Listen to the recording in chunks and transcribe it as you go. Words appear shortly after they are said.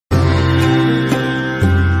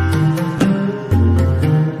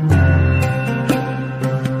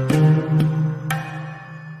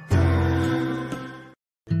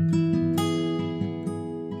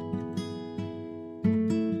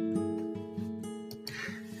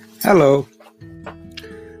Hello,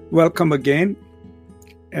 welcome again,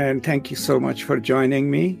 and thank you so much for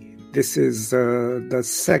joining me. This is the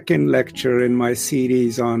second lecture in my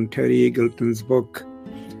series on Terry Eagleton's book,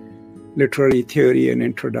 Literary Theory and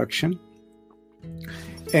Introduction.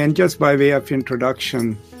 And just by way of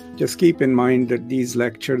introduction, just keep in mind that these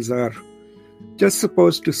lectures are just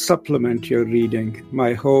supposed to supplement your reading.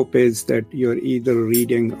 My hope is that you're either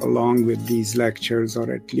reading along with these lectures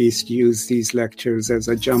or at least use these lectures as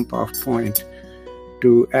a jump-off point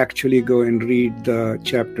to actually go and read the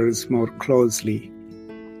chapters more closely.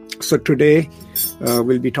 So today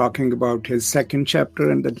we'll be talking about his second chapter,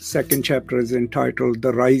 and the second chapter is entitled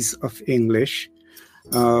The Rise of English,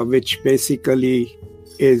 which basically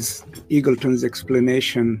is Eagleton's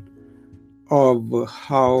explanation of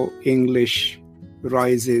how English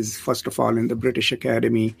rises, first of all, in the British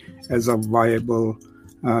Academy as a viable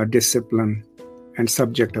discipline and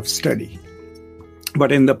subject of study.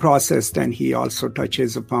 But in the process, then he also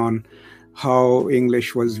touches upon how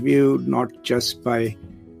English was viewed not just by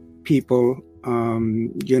people,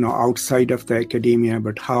 outside of the academia,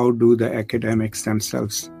 but how do the academics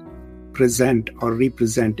themselves present or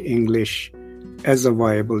represent English as a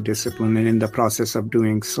viable discipline, and in the process of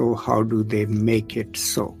doing so, how do they make it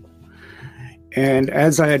so? And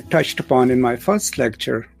as I had touched upon in my first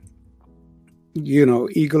lecture,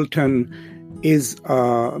 Eagleton is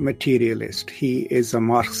a materialist. He is a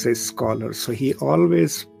Marxist scholar. So he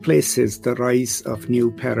always places the rise of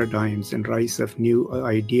new paradigms and rise of new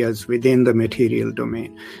ideas within the material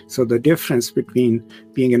domain. So the difference between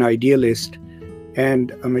being an idealist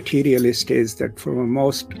and a materialist is that for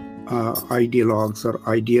most ideologues or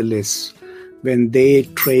idealists, when they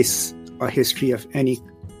trace a history of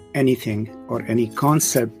anything or any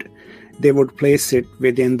concept, they would place it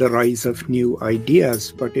within the rise of new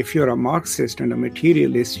ideas. But if you're a Marxist and a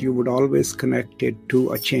materialist, you would always connect it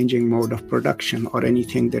to a changing mode of production or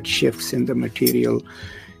anything that shifts in the material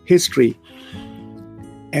history.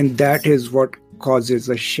 And that is what causes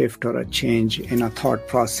a shift or a change in a thought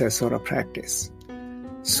process or a practice.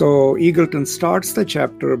 So Eagleton starts the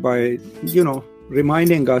chapter by,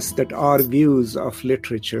 reminding us that our views of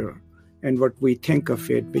literature and what we think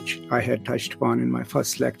of it, which I had touched upon in my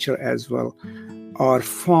first lecture as well, are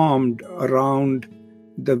formed around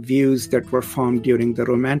the views that were formed during the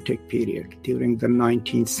Romantic period, during the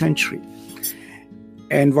 19th century.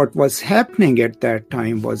 And what was happening at that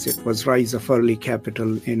time was it was rise of early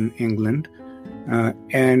capital in England,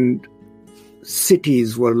 and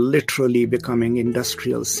cities were literally becoming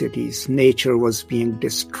industrial cities. Nature was being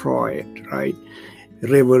destroyed, right?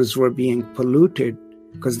 Rivers were being polluted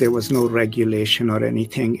because there was no regulation or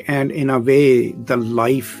anything. And in a way, the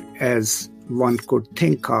life as one could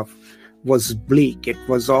think of was bleak. It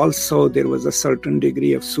was also, there was a certain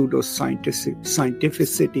degree of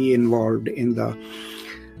pseudo-scientificity involved in the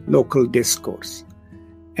local discourse.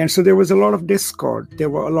 And so there was a lot of discord. There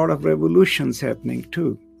were a lot of revolutions happening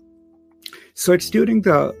too. So it's during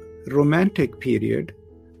the Romantic period,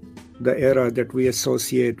 the era that we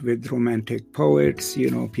associate with Romantic poets,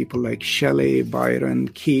 people like Shelley, Byron,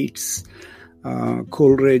 Keats,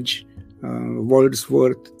 Coleridge,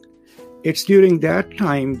 Wordsworth. It's during that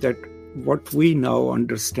time that what we now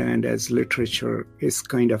understand as literature is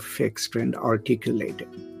kind of fixed and articulated.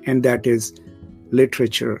 And that is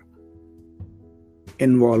literature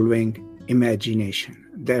involving imagination,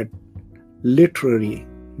 that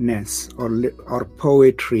literariness or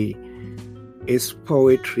poetry is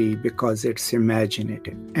poetry because it's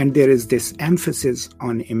imaginative. And there is this emphasis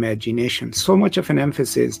on imagination, so much of an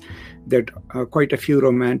emphasis that quite a few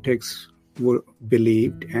romantics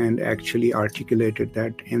believed and actually articulated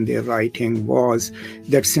that in their writing, was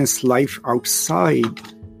that since life outside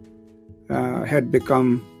had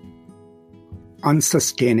become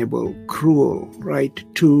unsustainable, cruel, right,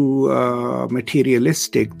 too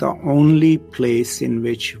materialistic, the only place in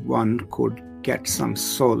which one could get some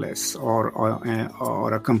solace or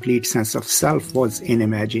a complete sense of self was in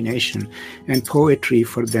imagination. And poetry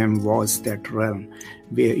for them was that realm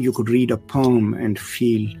where you could read a poem and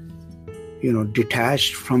feel,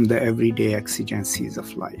 detached from the everyday exigencies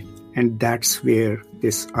of life. And that's where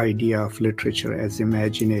this idea of literature as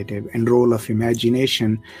imaginative and role of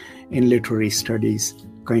imagination in literary studies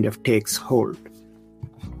kind of takes hold.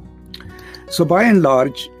 So by and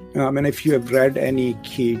large, if you have read any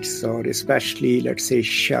Keats or especially, let's say,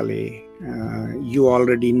 Shelley, you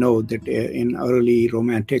already know that in early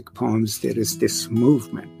Romantic poems, there is this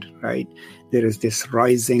movement, right? There is this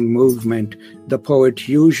rising movement. The poet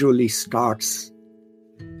usually starts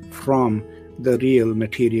from the real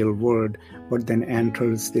material world, but then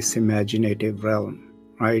enters this imaginative realm,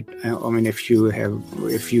 right? I mean, if you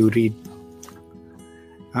read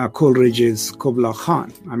Coleridge's Kubla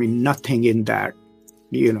Khan, I mean, nothing in that,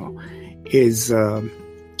 is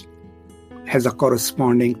has a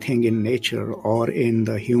corresponding thing in nature or in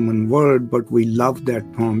the human world, but we love that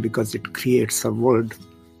poem because it creates a world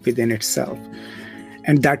within itself.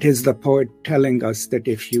 And that is the poet telling us that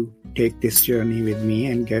if you take this journey with me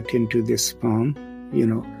and get into this poem,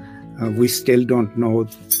 we still don't know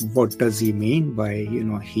what does he mean by,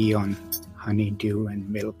 he on honeydew and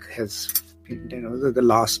milk has been, the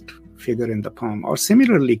last figure in the poem. Or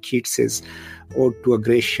similarly, Keats's Ode to a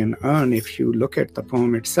Grecian Urn, if you look at the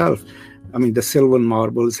poem itself, I mean, the Sylvan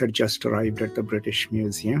marbles had just arrived at the British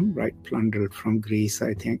Museum, right? Plundered from Greece,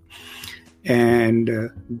 I think. And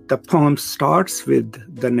the poem starts with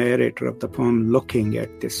the narrator of the poem looking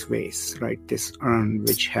at this vase, right? This urn,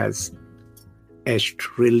 which has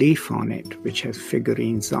etched relief on it, which has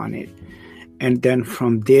figurines on it. And then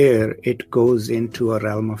from there, it goes into a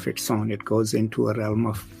realm of its own. It goes into a realm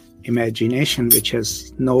of imagination, which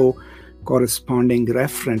has no corresponding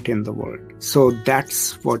referent in the world. So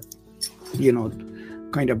that's what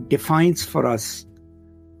kind of defines for us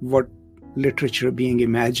what literature being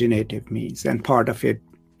imaginative means. And part of it,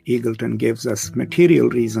 Eagleton gives us material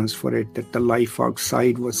reasons for it, that the life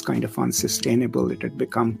outside was kind of unsustainable. It had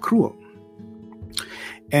become cruel.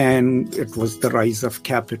 And it was the rise of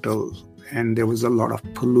capital, and there was a lot of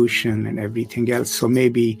pollution and everything else. So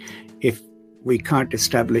maybe if we can't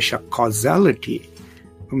establish a causality,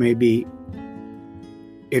 maybe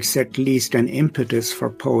it's at least an impetus for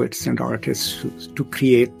poets and artists to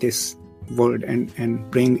create this world and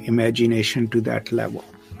bring imagination to that level,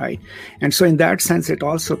 right? And so in that sense, it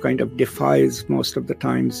also kind of defies most of the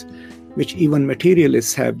times, which even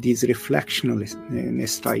materialists have, these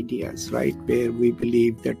reflectionist ideas, right? Where we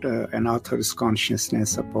believe that an author's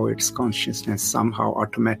consciousness, a poet's consciousness somehow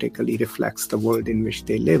automatically reflects the world in which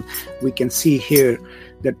they live. We can see here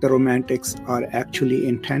that the Romantics are actually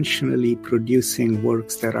intentionally producing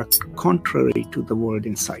works that are contrary to the world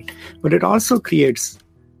inside. But it also creates,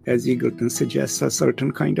 as Eagleton suggests, a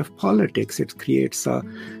certain kind of politics. It creates a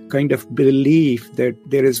kind of belief that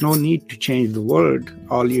there is no need to change the world.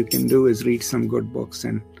 All you can do is read some good books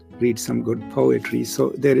and read some good poetry. So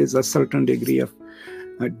there is a certain degree of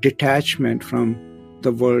detachment from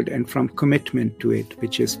the world and from commitment to it,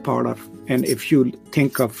 which is part of, and if you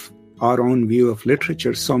think of our own view of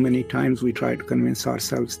literature, so many times we try to convince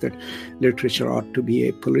ourselves that literature ought to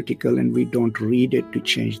be apolitical, and we don't read it to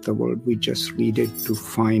change the world. We just read it to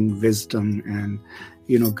find wisdom and,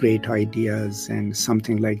 great ideas and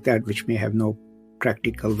something like that, which may have no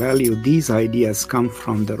practical value. These ideas come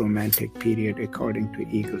from the Romantic period, according to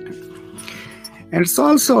Eagleton. And it's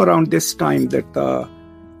also around this time that the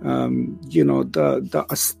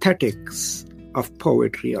aesthetics of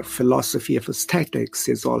poetry, or philosophy of aesthetics,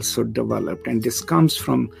 is also developed. And this comes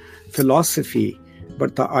from philosophy,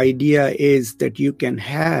 but the idea is that you can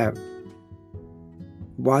have,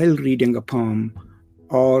 while reading a poem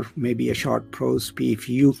or maybe a short prose piece,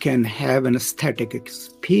 you can have an aesthetic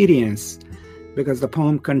experience because the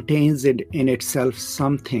poem contains it in itself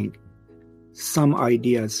something, some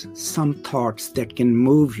ideas, some thoughts that can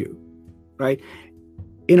move you, right?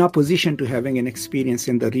 In opposition to having an experience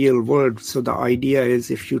in the real world. So the idea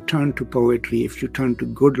is, if you turn to poetry, if you turn to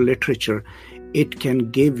good literature, it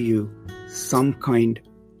can give you some kind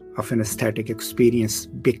of an aesthetic experience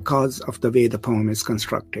because of the way the poem is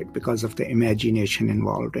constructed, because of the imagination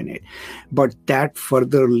involved in it. But that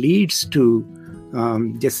further leads to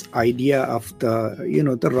this idea of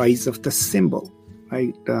the rise of the symbol,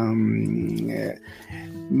 right?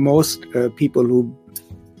 Most people who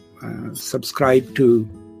subscribe to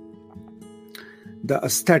the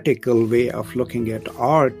aesthetical way of looking at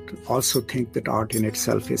art also think that art in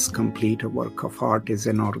itself is complete. A work of art is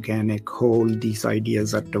an organic whole. These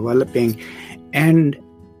ideas are developing, and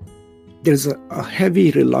there's a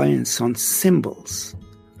heavy reliance on symbols,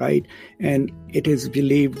 right? And it is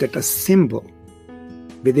believed that a symbol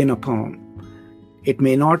within a poem,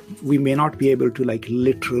 we may not be able to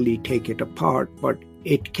literally take it apart, but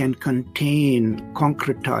it can contain,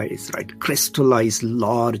 concretize, right, crystallize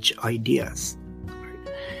large ideas.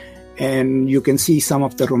 And you can see some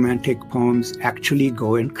of the Romantic poems actually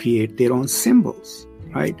go and create their own symbols,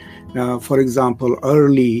 right? For example,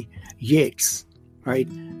 early Yeats, right?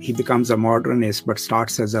 He becomes a modernist but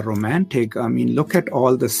starts as a Romantic. I mean, look at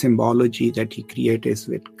all the symbology that he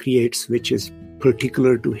creates, which is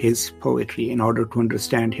particular to his poetry. In order to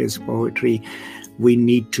understand his poetry, we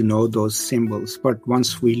need to know those symbols. But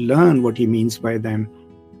once we learn what he means by them,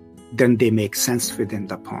 then they make sense within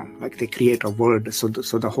the poem. Like they create a word. So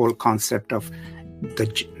the whole concept of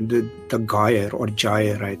the gyre or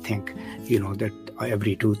gyre, I think, that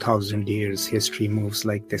every 2,000 years history moves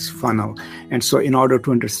like this funnel. And so in order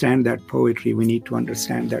to understand that poetry, we need to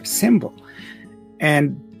understand that symbol.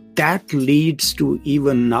 And that leads to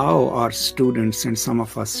even now our students and some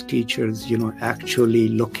of us teachers, actually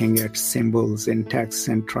looking at symbols in texts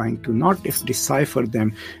and trying to not if decipher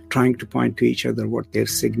them, trying to point to each other what their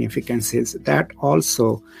significance is. That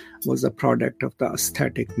also was a product of the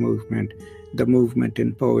aesthetic movement, the movement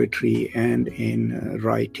in poetry and in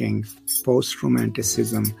writing,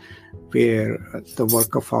 post-romanticism, where the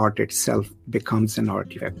work of art itself becomes an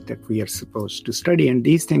artifact that we are supposed to study. And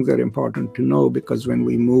these things are important to know because when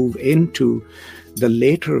we move into the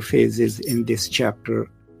later phases in this chapter,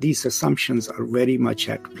 these assumptions are very much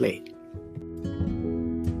at play.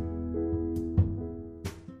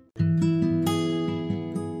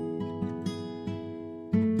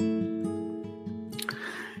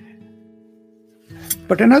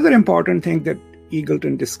 But another important thing that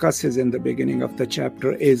Eagleton discusses in the beginning of the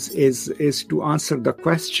chapter is to answer the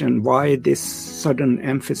question, why this sudden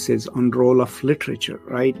emphasis on role of literature,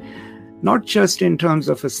 right? Not just in terms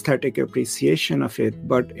of aesthetic appreciation of it,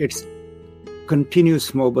 but its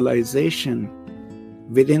continuous mobilization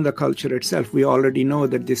within the culture itself. We already know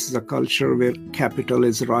that this is a culture where capital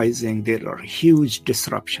is rising. There are huge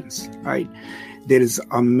disruptions, right? There is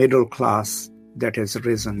a middle class that has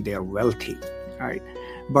risen. They are wealthy, right?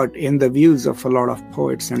 But in the views of a lot of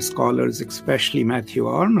poets and scholars, especially Matthew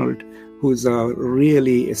Arnold, who's a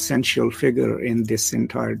really essential figure in this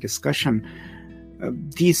entire discussion,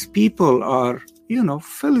 these people are,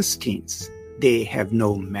 Philistines. They have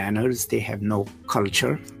no manners, they have no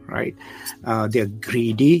culture, right? They're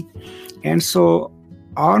greedy. And so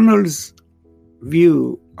Arnold's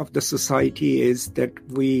view of the society is that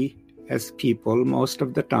we, as people, most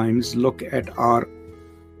of the times look at our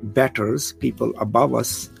betters, people above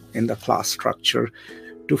us in the class structure,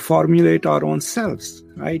 to formulate our own selves,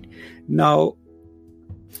 right? Now,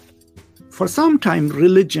 for some time,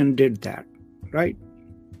 religion did that, right?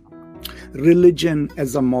 Religion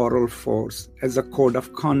as a moral force, as a code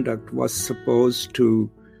of conduct, was supposed to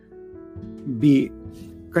be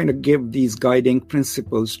kind of give these guiding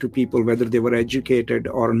principles to people, whether they were educated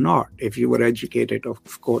or not. If you were educated,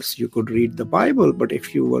 of course, you could read the Bible, but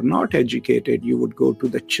if you were not educated, you would go to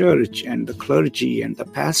the church, and the clergy and the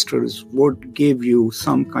pastors would give you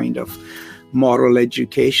some kind of moral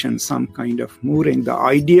education, some kind of mooring. The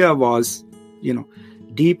idea was,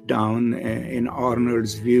 deep down in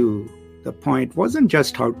Arnold's view, the point wasn't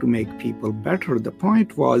just how to make people better. The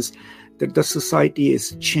point was that the society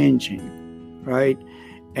is changing, right?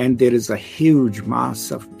 And there is a huge mass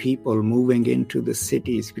of people moving into the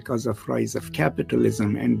cities because of rise of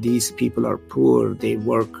capitalism. And these people are poor. They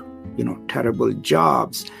work, terrible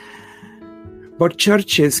jobs. But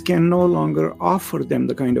churches can no longer offer them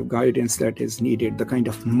the kind of guidance that is needed, the kind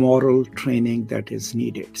of moral training that is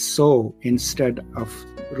needed. So instead of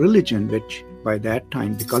religion, which by that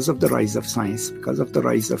time, because of the rise of science, because of the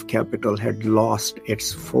rise of capital, had lost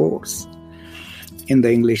its force in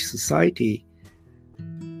the English society,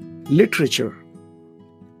 literature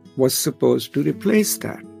was supposed to replace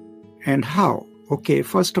that. And how? Okay,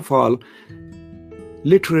 first of all,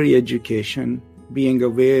 literary education, being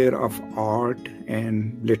aware of art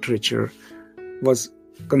and literature, was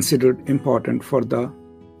considered important for the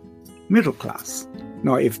middle class.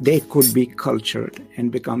 Now, if they could be cultured and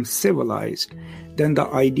become civilized, then the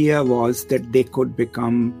idea was that they could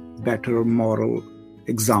become better moral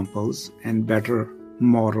examples and better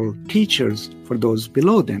moral teachers for those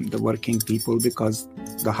below them, the working people, because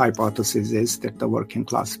the hypothesis is that the working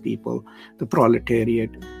class people, the proletariat,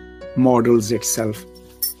 models itself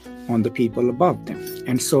on the people above them.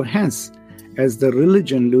 And so hence, as the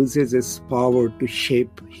religion loses its power to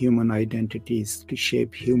shape human identities, to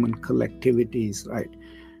shape human collectivities, right,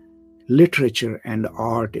 literature and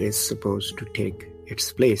art is supposed to take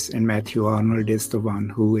its place. And Matthew Arnold is the one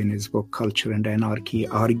who, in his book Culture and Anarchy,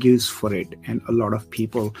 argues for it, and a lot of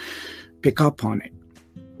people pick up on it.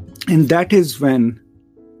 And that is when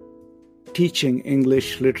teaching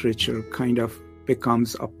English literature kind of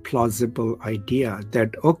becomes a plausible idea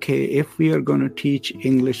that, okay, if we are going to teach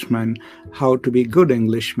Englishmen how to be good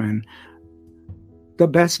Englishmen, the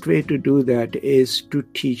best way to do that is to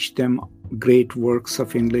teach them great works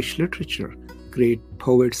of English literature, great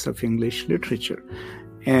poets of English literature.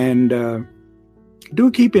 And do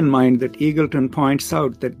keep in mind that Eagleton points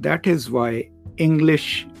out that that is why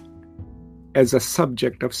English as a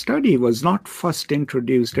subject of study was not first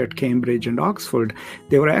introduced at Cambridge and Oxford.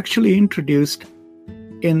 They were actually introduced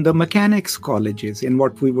in the mechanics colleges, in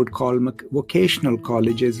what we would call vocational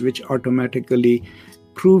colleges, which automatically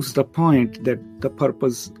proves the point that the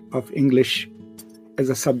purpose of English as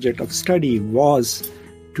a subject of study was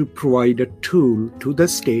to provide a tool to the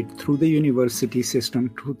state, through the university system,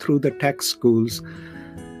 through the tech schools,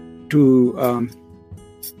 to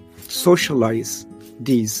socialize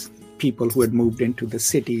these people who had moved into the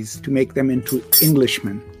cities, to make them into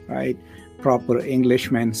Englishmen, right? Proper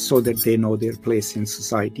Englishmen, so that they know their place in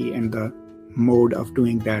society. And the mode of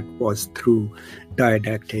doing that was through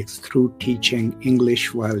didactics, through teaching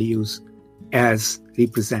English values as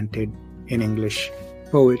represented in English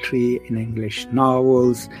poetry, in English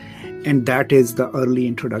novels. And that is the early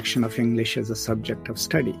introduction of English as a subject of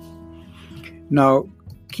study. Now,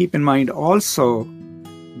 keep in mind also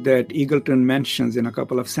that Eagleton mentions in a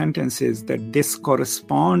couple of sentences that this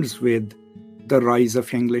corresponds with the rise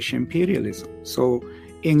of English imperialism. So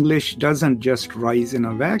English doesn't just rise in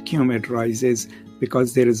a vacuum, it rises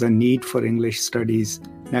because there is a need for English studies,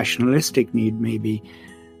 nationalistic need maybe,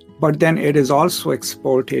 but then it is also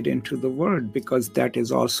exported into the world, because that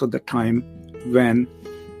is also the time when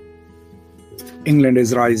England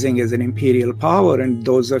is rising as an imperial power. And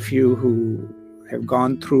those of you who have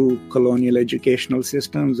gone through colonial educational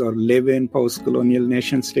systems or live in post-colonial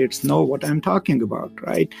nation states know what I'm talking about,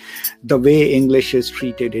 right? The way English is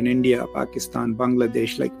treated in India, Pakistan,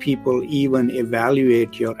 Bangladesh, like people even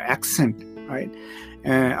evaluate your accent, right?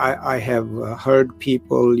 I have heard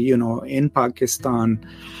people, in Pakistan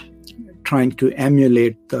trying to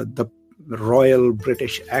emulate the royal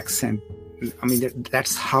British accent. I mean,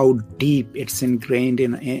 that's how deep it's ingrained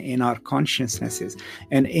in our consciousnesses.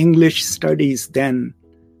 And English studies then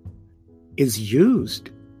is used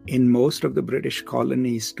in most of the British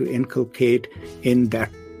colonies to inculcate in that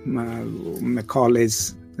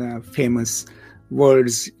Macaulay's famous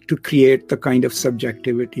words, to create the kind of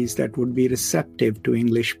subjectivities that would be receptive to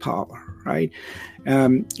English power, right?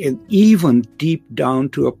 And even deep down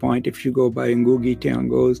to a point, if you go by Ngugi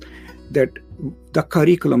Thiong'o's, that the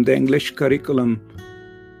curriculum, the English curriculum,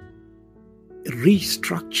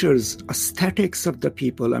 restructures aesthetics of the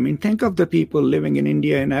people. I mean, think of the people living in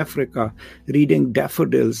India and Africa, reading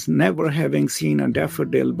daffodils, never having seen a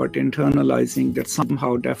daffodil, but internalizing that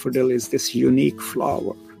somehow daffodil is this unique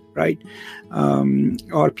flower, right?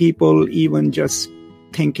 Or people even just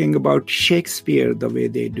thinking about Shakespeare the way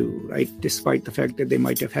they do, right? Despite the fact that they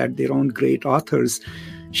might have had their own great authors,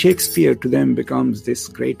 Shakespeare to them becomes this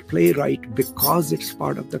great playwright because it's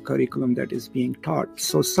part of the curriculum that is being taught.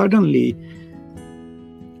 So suddenly,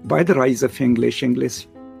 by the rise of English, English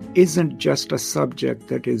isn't just a subject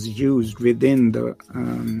that is used within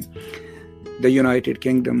the United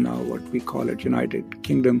Kingdom now, what we call it, United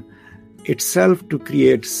Kingdom itself, to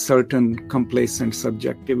create certain complacent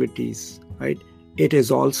subjectivities, right? It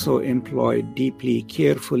is also employed deeply,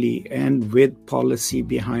 carefully, and with policy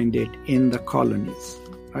behind it in the colonies,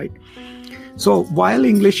 right? So while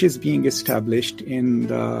English is being established in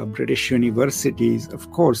the British universities,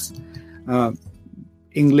 of course,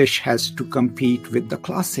 English has to compete with the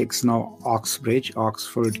classics. Now,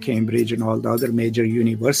 Oxford, Cambridge, and all the other major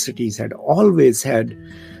universities had always had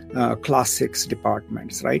classics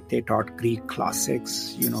departments, right? They taught Greek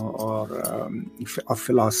classics, or of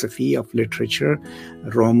philosophy, of literature,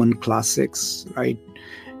 Roman classics, right?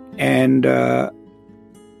 And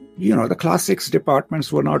the classics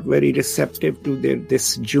departments were not very receptive to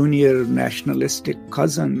this junior nationalistic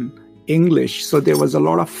cousin, English. So there was a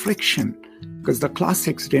lot of friction, because the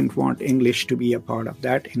classics didn't want English to be a part of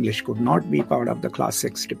that. English could not be part of the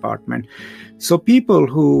classics department. So people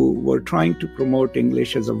who were trying to promote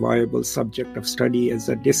English as a viable subject of study, as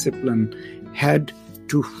a discipline, had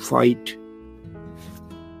to fight,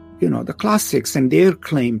 the classics and their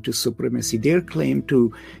claim to supremacy, their claim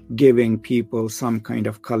to giving people some kind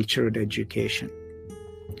of cultured education.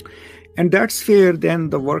 And that's where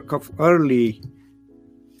then the work of early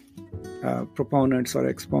proponents or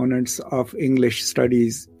exponents of English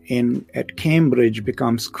studies at Cambridge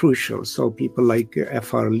becomes crucial. So people like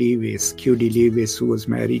F.R. Lewis, Q.D. Lewis, who was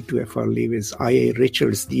married to F.R. Lewis, I.A.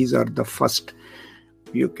 Richards, these are the first,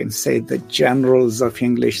 you can say, the generals of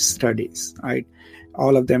English studies, right?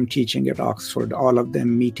 All of them teaching at Oxford, all of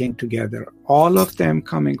them meeting together, all of them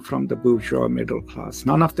coming from the bourgeois middle class.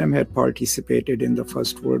 None of them had participated in the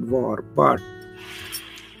First World War, but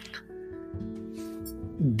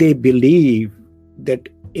they believe that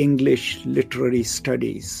English literary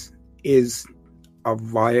studies is a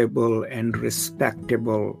viable and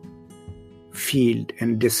respectable field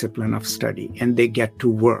and discipline of study, and they get to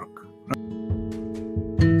work.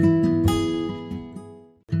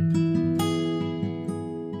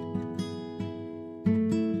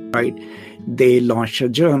 right? They launched a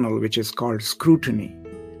journal which is called Scrutiny.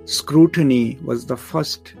 Scrutiny was the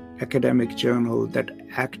first academic journal that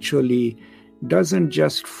actually doesn't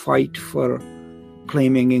just fight for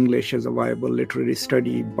claiming English as a viable literary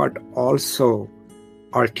study, but also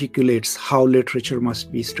articulates how literature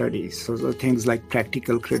must be studied. So the things like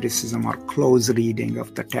practical criticism or close reading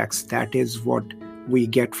of the text, that is what we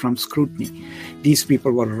get from Scrutiny. These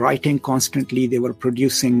people were writing constantly. They were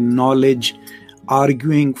producing knowledge,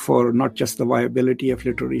 arguing for not just the viability of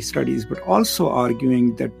literary studies, but also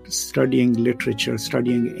arguing that studying literature,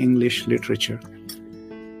 studying English literature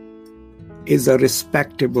is a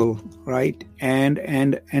respectable, right, and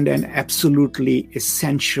an absolutely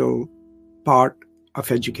essential part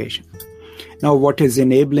of education. Now, what is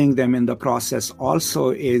enabling them in the process also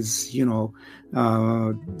is,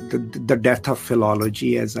 the death of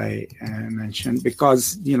philology, as I mentioned,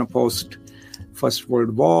 because, post First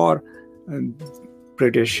World War,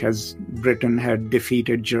 Britain had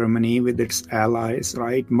defeated Germany with its allies,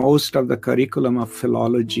 right? Most of the curriculum of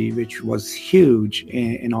philology, which was huge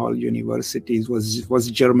in all universities, was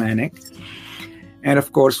Germanic. And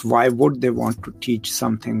of course, why would they want to teach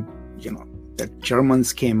something, that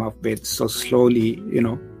Germans came up with so slowly,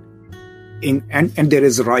 and there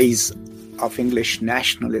is a rise of English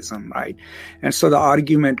nationalism, right? And so the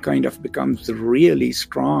argument kind of becomes really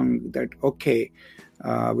strong that, okay,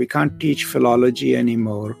 we can't teach philology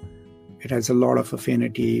anymore. It has a lot of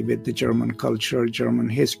affinity with the German culture, German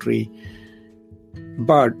history.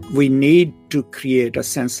 But we need to create a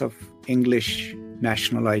sense of English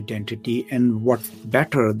national identity, and what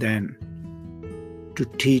better than to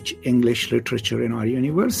teach English literature in our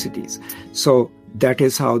universities. So that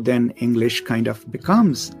is how then English kind of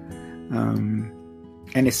becomes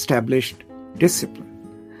an established discipline.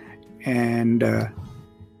 And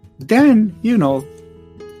then,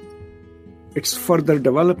 its further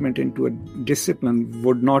development into a discipline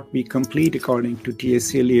would not be complete, according to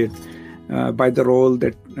T.S. Eliot, by the role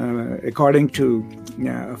that, according to,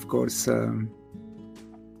 of course,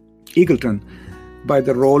 Eagleton, by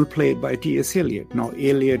the role played by T.S. Eliot. Now,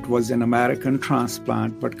 Eliot was an American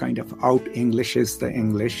transplant, but kind of out-Englishes the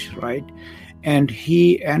English, right? And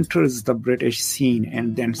he enters the British scene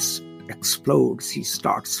and then explodes. He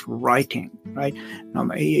starts writing, right? Now,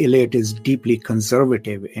 Eliot is deeply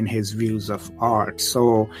conservative in his views of art.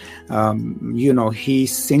 So, he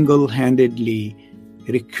single-handedly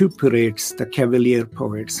recuperates the Cavalier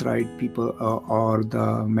poets, right? People or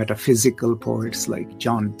the metaphysical poets like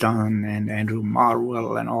John Donne and Andrew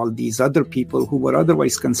Marvell and all these other people who were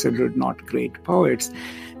otherwise considered not great poets,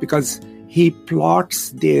 because he plots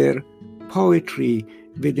their poetry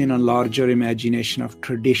within a larger imagination of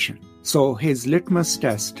tradition. So his litmus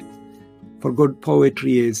test for good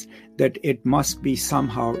poetry is that it must be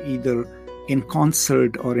somehow either in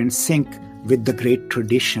concert or in sync with the great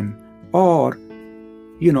tradition, or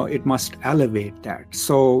it must elevate that.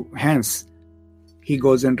 So hence, he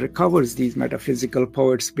goes and recovers these metaphysical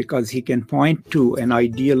poets because he can point to an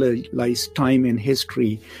idealized time in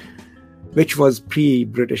history, which was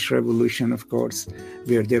pre-British Revolution, of course,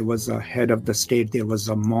 where there was a head of the state, there was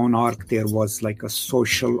a monarch, there was like a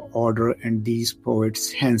social order, and these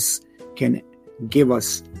poets hence can give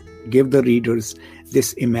the readers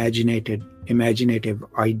this imaginative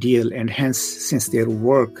ideal, and hence, since their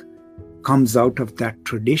work comes out of that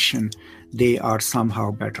tradition, they are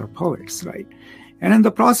somehow better poets, right? And in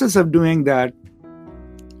the process of doing that,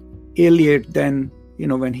 Eliot then,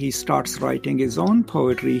 when he starts writing his own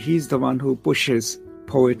poetry, he's the one who pushes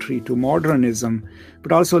poetry to modernism,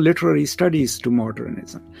 but also literary studies to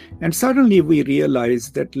modernism. And suddenly we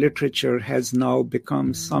realize that literature has now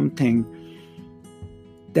become something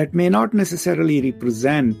that may not necessarily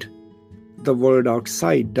represent the world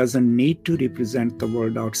outside, doesn't need to represent the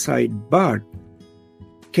world outside, but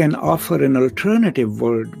can offer an alternative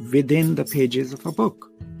world within the pages of a book.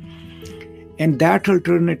 And that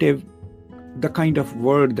alternative, the kind of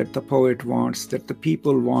word that the poet wants, that the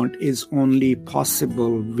people want, is only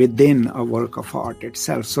possible within a work of art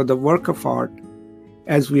itself. So the work of art,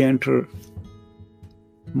 as we enter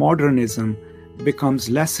modernism, becomes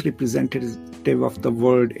less representative of the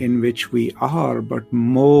world in which we are, but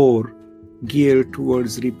more geared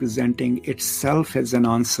towards representing itself as an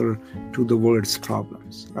answer to the world's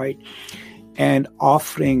problems, right? And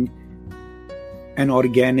offering an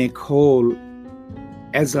organic whole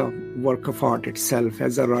as a work of art itself,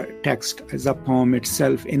 as a text, as a poem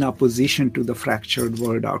itself, in opposition to the fractured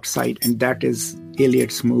world outside. And that is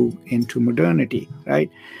Eliot's move into modernity, right?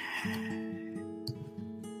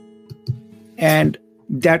 And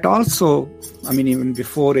that also, even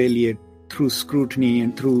before Eliot, through scrutiny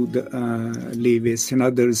and through the Lewis and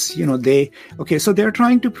others, so they're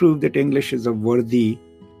trying to prove that English is a worthy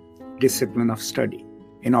discipline of study.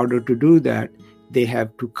 In order to do that, they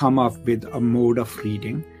have to come up with a mode of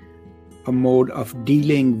reading, a mode of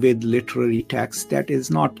dealing with literary texts that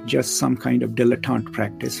is not just some kind of dilettante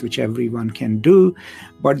practice which everyone can do,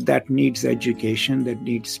 but that needs education, that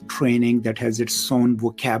needs training, that has its own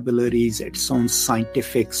vocabularies, its own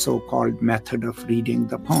scientific so-called method of reading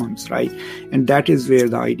the poems, right? And that is where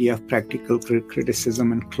the idea of practical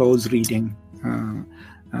criticism and close reading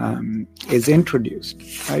is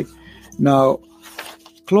introduced, right? Now,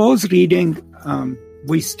 close reading,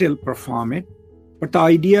 we still perform it. But the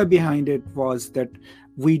idea behind it was that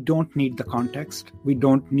we don't need the context. We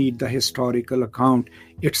don't need the historical account.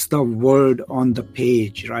 It's the word on the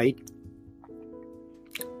page, right?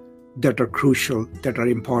 That are crucial, that are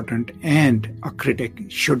important. And a critic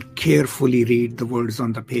should carefully read the words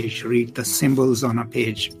on the page, read the symbols on a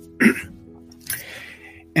page,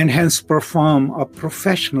 and hence perform a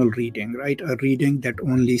professional reading, right? A reading that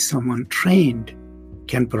only someone trained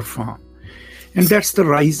can perform. And that's the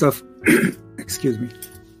rise of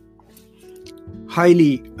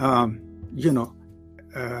highly,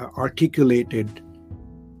 articulated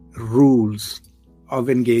rules of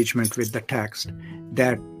engagement with the text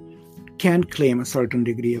that can claim a certain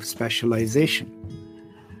degree of specialization.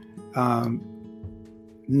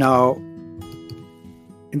 Now,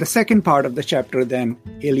 in the second part of the chapter, then,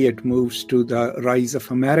 Eliot moves to the rise of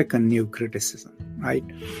American new criticism, right,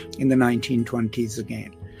 in the 1920s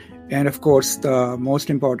again. And of course, the most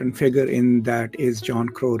important figure in that is John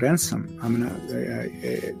Crowe Ransom.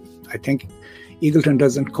 I think Eagleton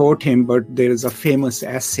doesn't quote him, but there is a famous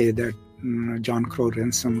essay that John Crowe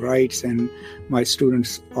Ransom writes, and my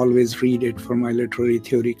students always read it for my literary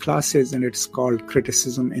theory classes, and it's called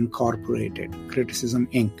Criticism Incorporated, Criticism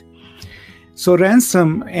Inc. So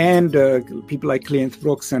Ransom and people like Cleanth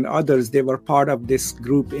Brooks and others, they were part of this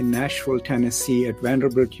group in Nashville, Tennessee at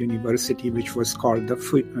Vanderbilt University, which was called the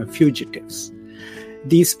Fugitives.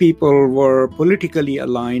 These people were politically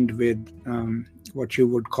aligned with what you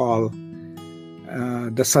would call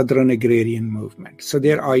the Southern Agrarian Movement. So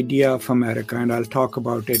their idea of America, and I'll talk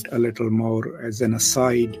about it a little more as an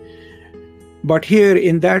aside. But here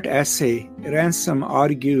in that essay, Ransom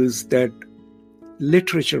argues that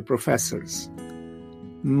literature professors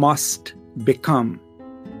must become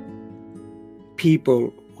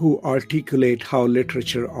people who articulate how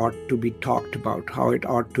literature ought to be talked about, how it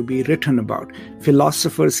ought to be written about.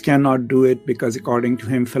 Philosophers cannot do it because, according to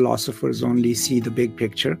him, philosophers only see the big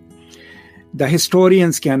picture. The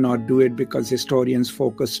historians cannot do it because historians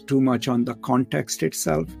focus too much on the context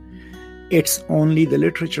itself. It's only the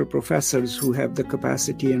literature professors who have the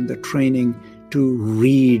capacity and the training to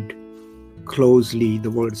read closely the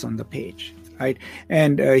words on the page, right?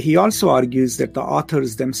 And he also argues that the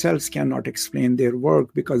authors themselves cannot explain their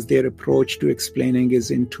work because their approach to explaining is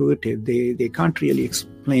intuitive. They can't really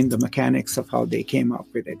explain the mechanics of how they came up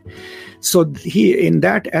with it. So he, in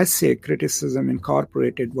that essay, Criticism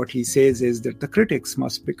Incorporated, what he says is that the critics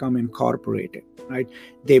must become incorporated, right?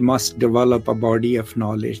 They must develop a body of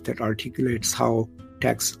knowledge that articulates how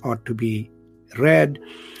texts ought to be read,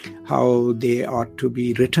 how they ought to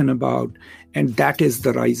be written about. And that is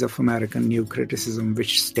the rise of American new criticism,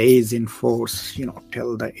 which stays in force,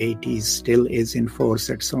 till the 80s, still is in force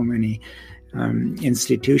at so many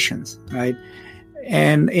institutions, right?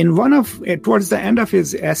 And towards the end of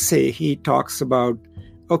his essay, he talks about,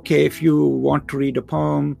 okay, if you want to read a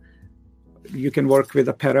poem, you can work with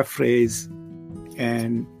a paraphrase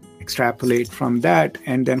and extrapolate from that.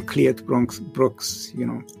 And then Cleanth Brooks,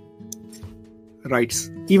 writes,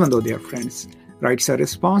 even though they are friends, writes a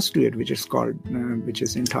response to it, which is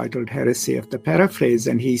entitled Heresy of the Paraphrase.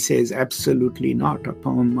 And he says, absolutely not. A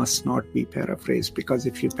poem must not be paraphrased, because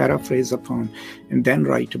if you paraphrase a poem and then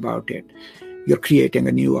write about it, you're creating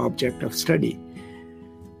a new object of study.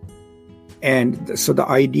 And so the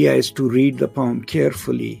idea is to read the poem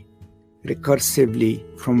carefully,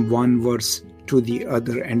 recursively, from one verse to the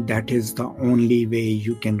other, and that is the only way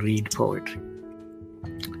you can read poetry.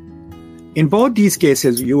 In both these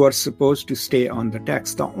cases, you are supposed to stay on the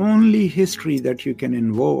text. The only history that you can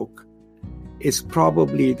invoke is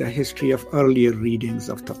probably the history of earlier readings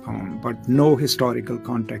of the poem, but no historical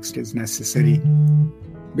context is necessary,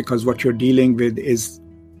 because what you're dealing with is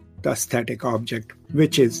the aesthetic object,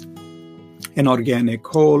 which is an organic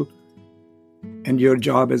whole, and your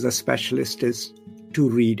job as a specialist is to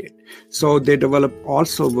read it. So they develop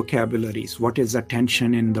also vocabularies. What is the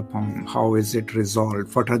tension in the poem? How is it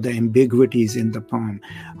resolved? What are the ambiguities in the poem?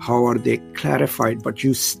 How are they clarified? But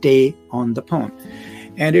you stay on the poem.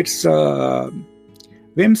 And it's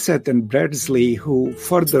Wimsatt and Beardsley who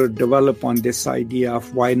further develop on this idea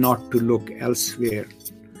of why not to look elsewhere.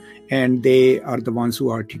 And they are the ones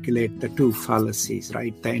who articulate the two fallacies,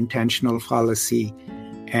 right? The intentional fallacy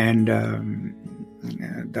and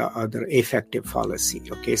the other affective fallacy.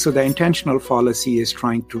 Okay, so the intentional fallacy is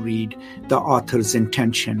trying to read the author's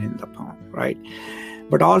intention in the poem, right?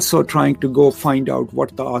 But also trying to go find out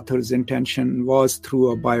what the author's intention was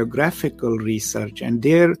through a biographical research. And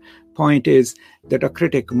their point is that a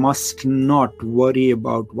critic must not worry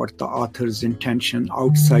about what the author's intention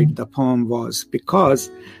outside the poem was, because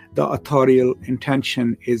the authorial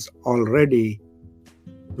intention is already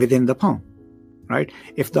within the poem, right?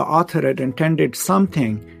 If the author had intended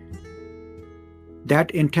something,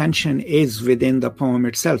 that intention is within the poem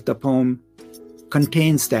itself. The poem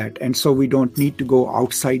contains that, and so we don't need to go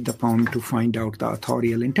outside the poem to find out the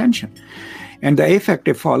authorial intention. And the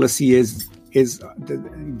affective fallacy is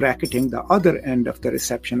bracketing the other end of the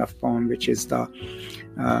reception of poem, which is the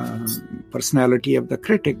personality of the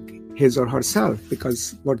critic, his or herself,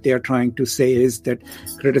 because what they are trying to say is that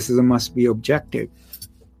criticism must be objective.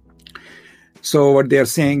 So what they are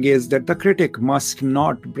saying is that the critic must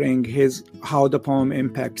not bring how the poem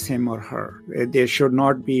impacts him or her. There should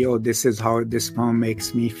not be, oh, this is how this poem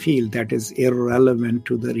makes me feel. That is irrelevant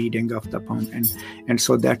to the reading of the poem. And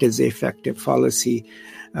so that is affective fallacy.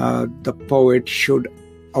 The poet should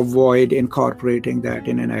avoid incorporating that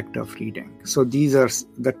in an act of reading. So these are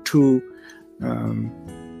the two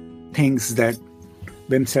things that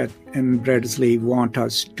Wimsatt and Beardsley want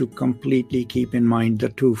us to completely keep in mind, the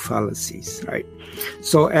two fallacies, right?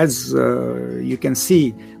 So as you can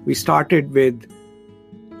see, we started with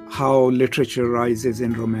how literature rises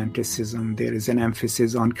in Romanticism. There is an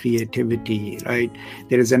emphasis on creativity, right?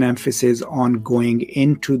 There is an emphasis on going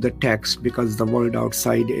into the text because the world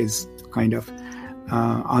outside is kind of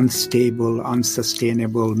unstable,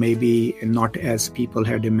 unsustainable, maybe not as people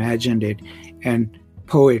had imagined it. And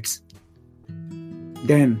poets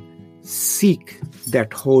then seek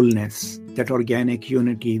that wholeness, that organic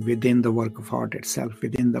unity within the work of art itself,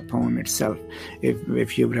 within the poem itself.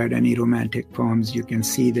 If you've read any romantic poems, you can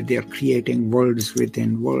see that they're creating worlds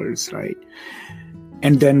within worlds, right?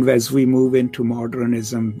 And then as we move into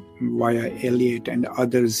modernism via Eliot and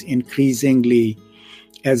others, increasingly,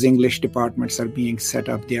 as English departments are being set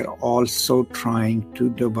up, they are also trying to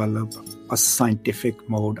develop a scientific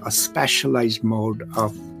mode, a specialized mode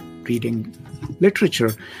of reading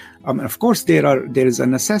literature. Of course, there is a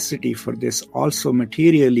necessity for this also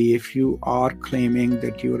materially. If you are claiming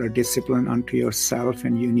that you are a discipline unto yourself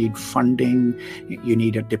and you need funding, you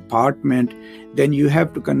need a department, then you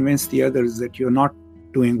have to convince the others that you're not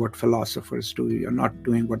doing what philosophers do, you're not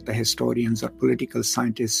doing what the historians or political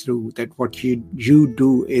scientists do, that what you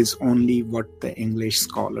do is only what the English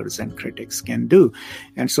scholars and critics can do.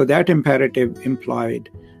 And so that imperative implied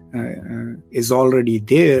is already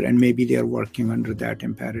there, and maybe they're working under that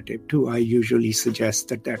imperative too. I usually suggest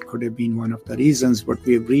that could have been one of the reasons, but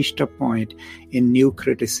we have reached a point in new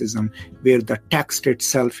criticism where the text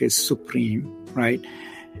itself is supreme, right?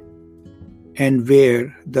 And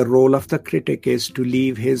where the role of the critic is to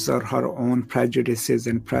leave his or her own prejudices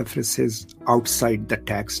and preferences outside the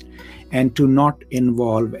text, and to not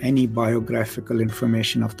involve any biographical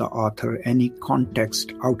information of the author, any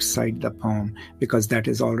context outside the poem, because that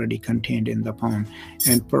is already contained in the poem,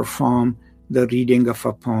 and perform the reading of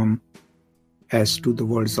a poem as to the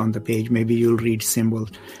words on the page. Maybe you'll read symbols.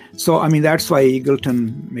 So, I mean, that's why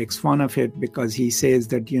Eagleton makes fun of it, because he says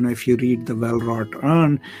that, if you read the well-wrought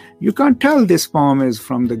urn, you can't tell this poem is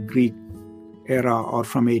from the Greek era or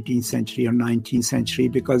from 18th century or 19th century,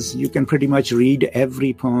 because you can pretty much read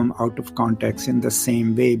every poem out of context in the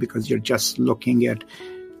same way, because you're just looking at,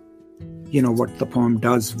 what the poem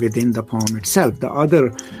does within the poem itself. The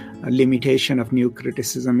other limitation of new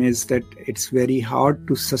criticism is that it's very hard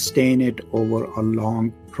to sustain it over a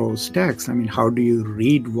long prose text. I mean, how do you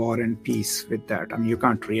read War and Peace with that? I mean, you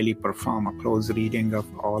can't really perform a close reading of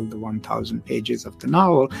all the 1,000 pages of the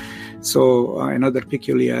novel. So another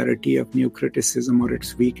peculiarity of new criticism, or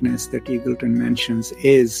its weakness, that Eagleton mentions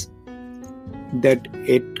is that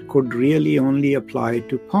it could really only apply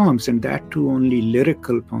to poems, and that too only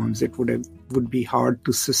lyrical poems. It would be hard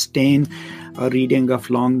to sustain a reading of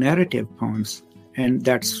long narrative poems, and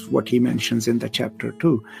that's what he mentions in the chapter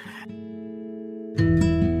 2.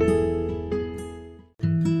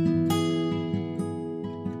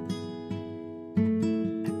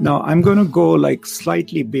 Now I'm going to go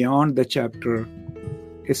slightly beyond the chapter,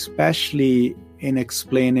 especially in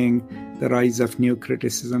explaining the rise of new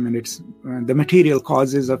criticism and its the material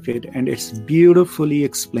causes of it, and it's beautifully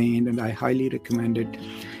explained, and I highly recommend it,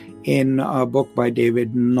 in a book by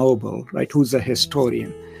David Noble, right, who's a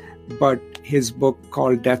historian, but his book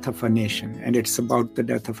called Death of a Nation, and it's about the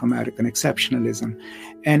death of American exceptionalism,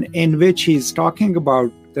 and in which he's talking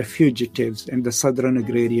about the fugitives and the Southern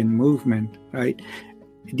agrarian movement, right?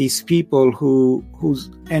 These people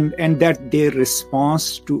and that their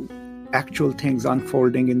response to actual things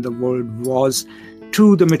unfolding in the world was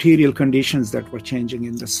to the material conditions that were changing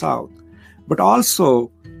in the South, but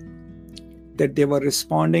also that they were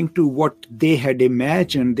responding to what they had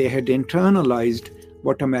imagined, they had internalized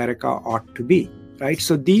what America ought to be, right?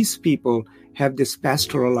 So these people have this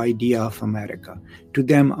pastoral idea of America. To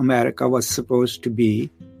them, America was supposed to be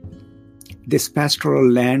this pastoral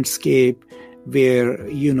landscape where,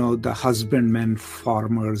 the husbandmen,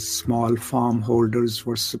 farmers, small farm holders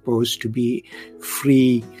were supposed to be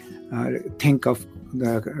free. Think of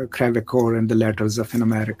the Crevecoeur and the Letters of an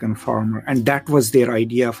American Farmer. And that was their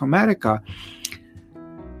idea of America.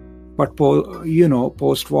 But,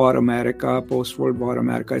 post-war America, post-World War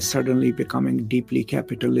America is suddenly becoming deeply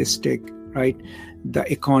capitalistic, right? The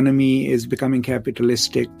economy is becoming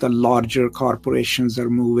capitalistic. The larger corporations are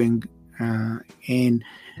moving in.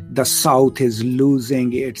 The South is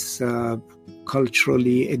losing its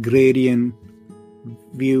culturally agrarian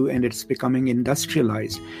view, and it's becoming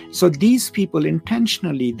industrialized. So these people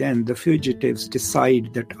intentionally, then the fugitives,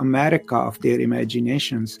 decide that America of their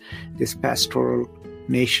imaginations, this pastoral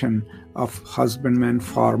nation of husbandmen,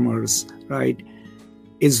 farmers, right,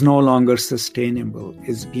 is no longer sustainable,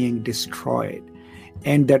 is being destroyed,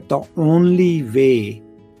 and that the only way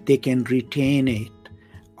they can retain it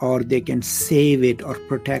or they can save it or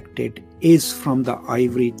protect it is from the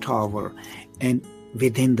ivory tower and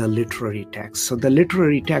within the literary text. So the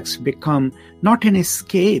literary texts become not an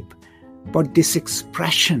escape, but this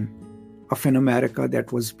expression of an America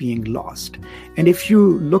that was being lost. And if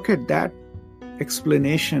you look at that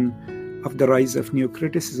explanation of the rise of new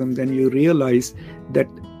criticism, then you realize that,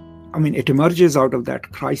 it emerges out of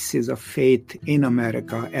that crisis of faith in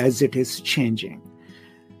America as it is changing.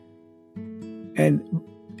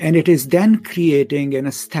 And it is then creating an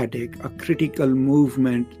aesthetic, a critical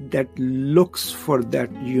movement that looks for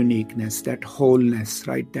that uniqueness, that wholeness,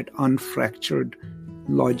 right? That unfractured,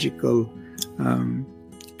 logical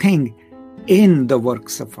thing in the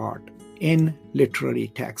works of art, in literary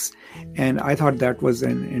texts. And I thought that was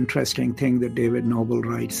an interesting thing that David Noble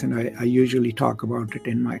writes, and I usually talk about it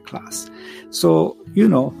in my class. So,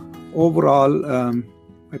 overall,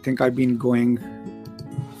 I think I've been going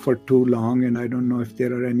for too long, and I don't know if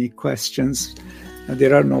there are any questions.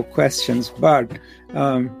 There are no questions, but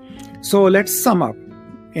so let's sum up.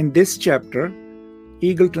 In this chapter,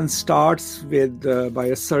 Eagleton starts with by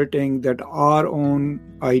asserting that our own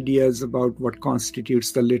ideas about what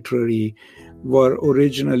constitutes the literary were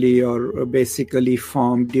originally or basically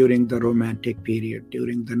formed during the Romantic period,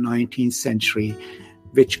 during the 19th century,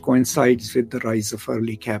 which coincides with the rise of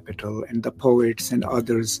early capital, and the poets and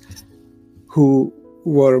others who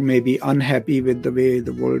were maybe unhappy with the way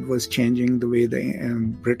the world was changing, the way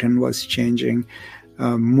Britain was changing,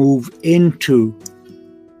 move into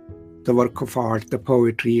the work of art, the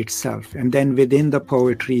poetry itself. And then within the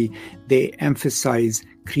poetry, they emphasize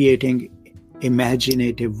creating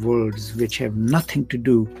imaginative worlds which have nothing to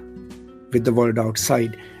do with the world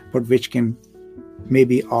outside, but which can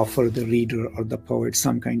maybe offer the reader or the poet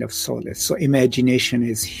some kind of solace. So imagination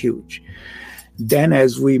is huge. Then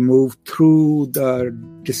as we move through the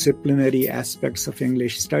disciplinary aspects of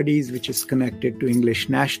English studies, which is connected to English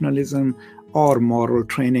nationalism or moral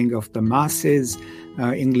training of the masses,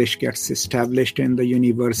 English gets established in the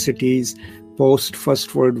universities. Post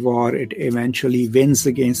First World War, it eventually wins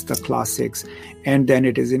against the classics, and then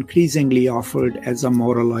it is increasingly offered as a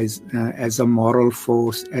moral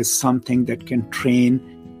force, as something that can train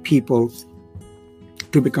people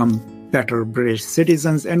to become better British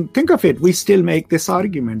citizens. And think of it, we still make this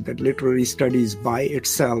argument that literary studies by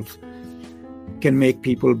itself can make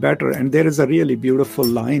people better. And there is a really beautiful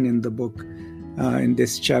line in the book, in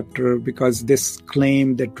this chapter, because this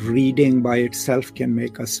claim that reading by itself can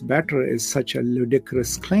make us better is such a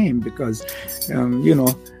ludicrous claim, because,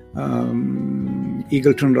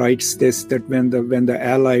 Eagleton writes this, that when the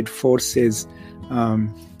Allied forces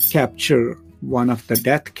capture one of the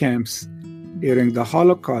death camps during the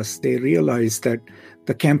Holocaust, they realized that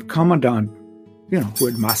the camp commandant, who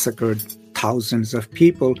had massacred thousands of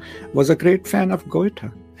people, was a great fan of Goethe,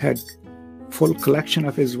 had full collection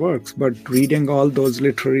of his works, but reading all those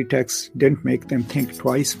literary texts didn't make them think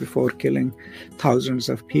twice before killing thousands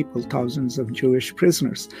of people, thousands of Jewish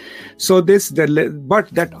prisoners. So but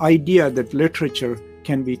that idea that literature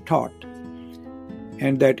can be taught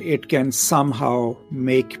and that it can somehow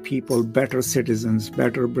make people better citizens,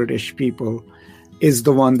 better British people, is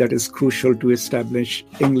the one that is crucial to establish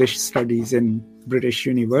English studies in British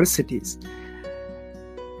universities.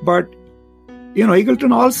 But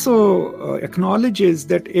Eagleton also acknowledges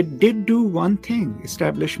that it did do one thing: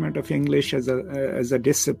 establishment of English as a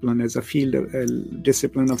discipline, as a field,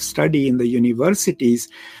 discipline of study in the universities,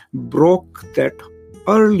 broke that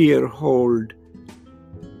earlier hold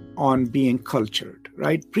on being cultured,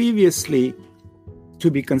 right? Previously, to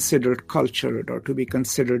be considered cultured or to be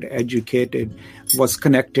considered educated was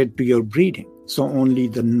connected to your breeding. So only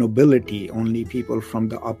the nobility, only people from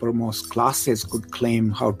the uppermost classes could claim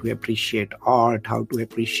how to appreciate art, how to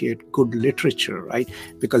appreciate good literature, right?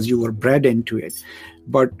 Because you were bred into it.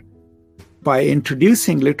 But by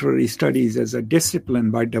introducing literary studies as a discipline,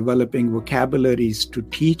 by developing vocabularies to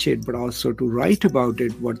teach it, but also to write about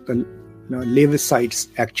it, what the Leavesites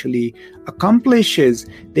actually accomplishes,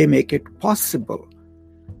 they make it possible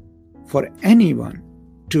for anyone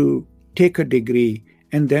to take a degree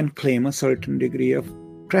and then claim a certain degree of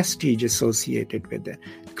prestige associated with it.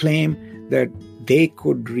 Claim that they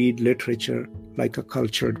could read literature like a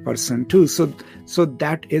cultured person too. So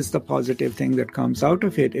that is the positive thing that comes out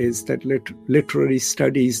of it, is that literary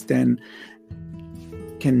studies then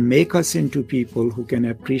can make us into people who can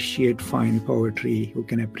appreciate fine poetry, who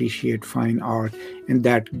can appreciate fine art, and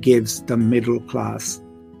that gives the middle class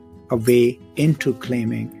a way into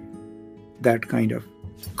claiming that kind of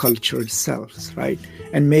cultured selves, right?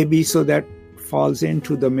 And maybe so that falls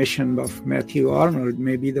into the mission of Matthew Arnold.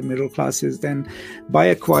 Maybe the middle classes then, by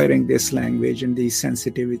acquiring this language and these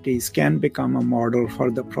sensitivities, can become a model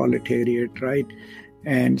for the proletariat, right?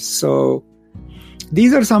 And so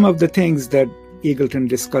these are some of the things that Eagleton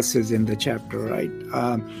discusses in the chapter, right?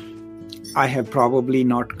 I have probably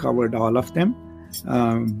not covered all of them,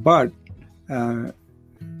 but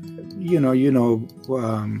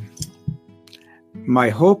my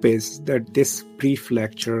hope is that this brief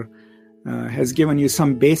lecture has given you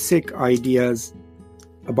some basic ideas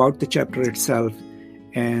about the chapter itself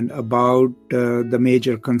and about the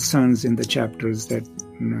major concerns in the chapter that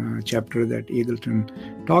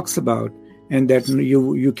Eagleton talks about, and that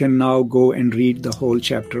you can now go and read the whole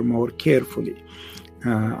chapter more carefully.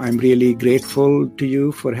 I'm really grateful to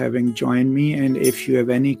you for having joined me, and if you have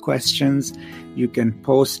any questions, you can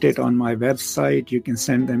post it on my website. You can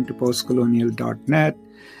send them to postcolonial.net.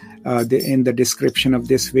 In the description of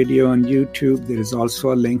this video on YouTube, there is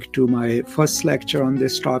also a link to my first lecture on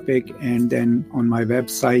this topic, and then on my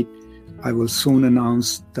website, I will soon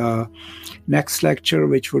announce the next lecture,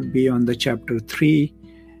 which would be on the chapter 3,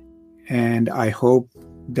 and I hope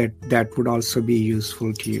that would also be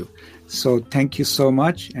useful to you. So thank you so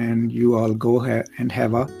much, and you all go ahead and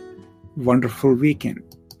have a wonderful weekend.